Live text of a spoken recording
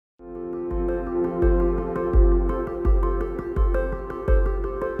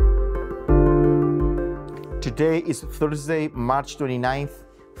Today is Thursday, March 29th,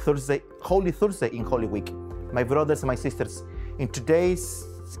 Holy Thursday in Holy Week. My brothers and my sisters, in today's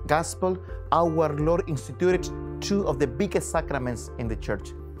Gospel, our Lord instituted two of the biggest sacraments in the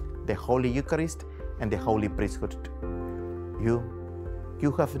Church, the Holy Eucharist and the Holy Priesthood. You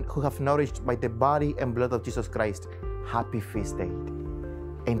who have nourished by the body and blood of Jesus Christ, happy feast day.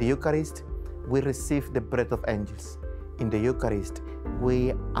 In the Eucharist, we receive the bread of angels. In the Eucharist,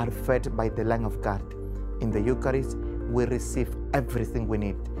 we are fed by the Lamb of God. In the Eucharist, we receive everything we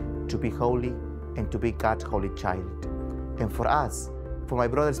need to be holy and to be God's holy child. And for us, for my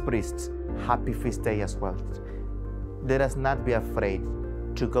brothers priests, happy feast day as well. Let us not be afraid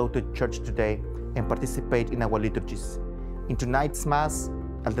to go to church today and participate in our liturgies. In tonight's Mass,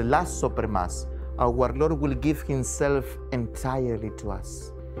 at the Last Supper Mass, our Lord will give Himself entirely to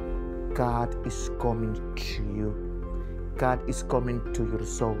us. God is coming to you. God is coming to your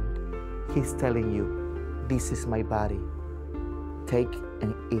soul. He's telling you, this is my body, take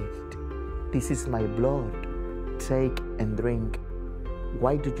and eat. This is my blood, take and drink.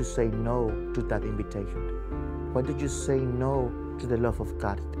 Why did you say no to that invitation? Why did you say no to the love of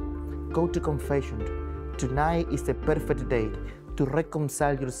God? Go to confession. Tonight is the perfect day to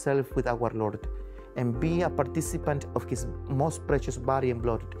reconcile yourself with our Lord and be a participant of His most precious body and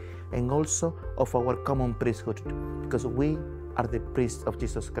blood, and also of our common priesthood, because we are the priests of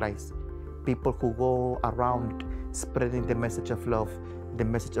Jesus Christ. People who go around spreading the message of love, the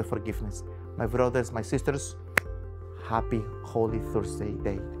message of forgiveness. My brothers, my sisters, happy Holy Thursday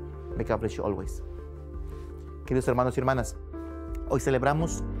day. May God bless you always. Queridos hermanos y hermanas, hoy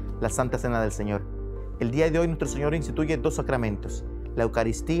celebramos la Santa Cena del Señor. El día de hoy nuestro Señor instituye dos sacramentos, la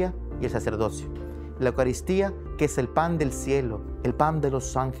Eucaristía y el sacerdocio. La Eucaristía, que es el pan del cielo, el pan de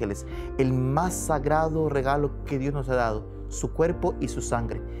los ángeles, el más sagrado regalo que Dios nos ha dado, su cuerpo y su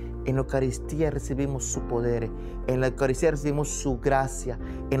sangre. En la Eucaristía recibimos su poder, en la Eucaristía recibimos su gracia,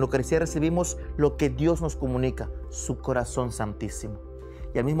 en la Eucaristía recibimos lo que Dios nos comunica, su corazón santísimo.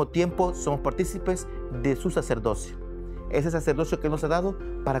 Y al mismo tiempo somos partícipes de su sacerdocio. Ese sacerdocio que nos ha dado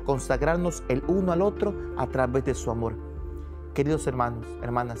para consagrarnos el uno al otro a través de su amor. Queridos hermanos,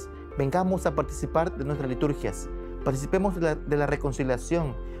 hermanas, vengamos a participar de nuestras liturgias, participemos de la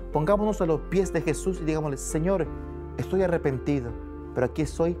reconciliación, pongámonos a los pies de Jesús y digámosle, Señor, estoy arrepentido, pero aquí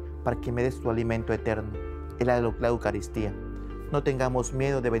estoy para que me des tu alimento eterno, la Eucaristía. No tengamos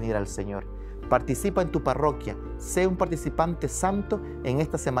miedo de venir al Señor. Participa en tu parroquia, sé un participante santo en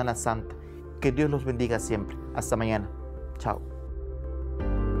esta Semana Santa. Que Dios los bendiga siempre. Hasta mañana. Chao.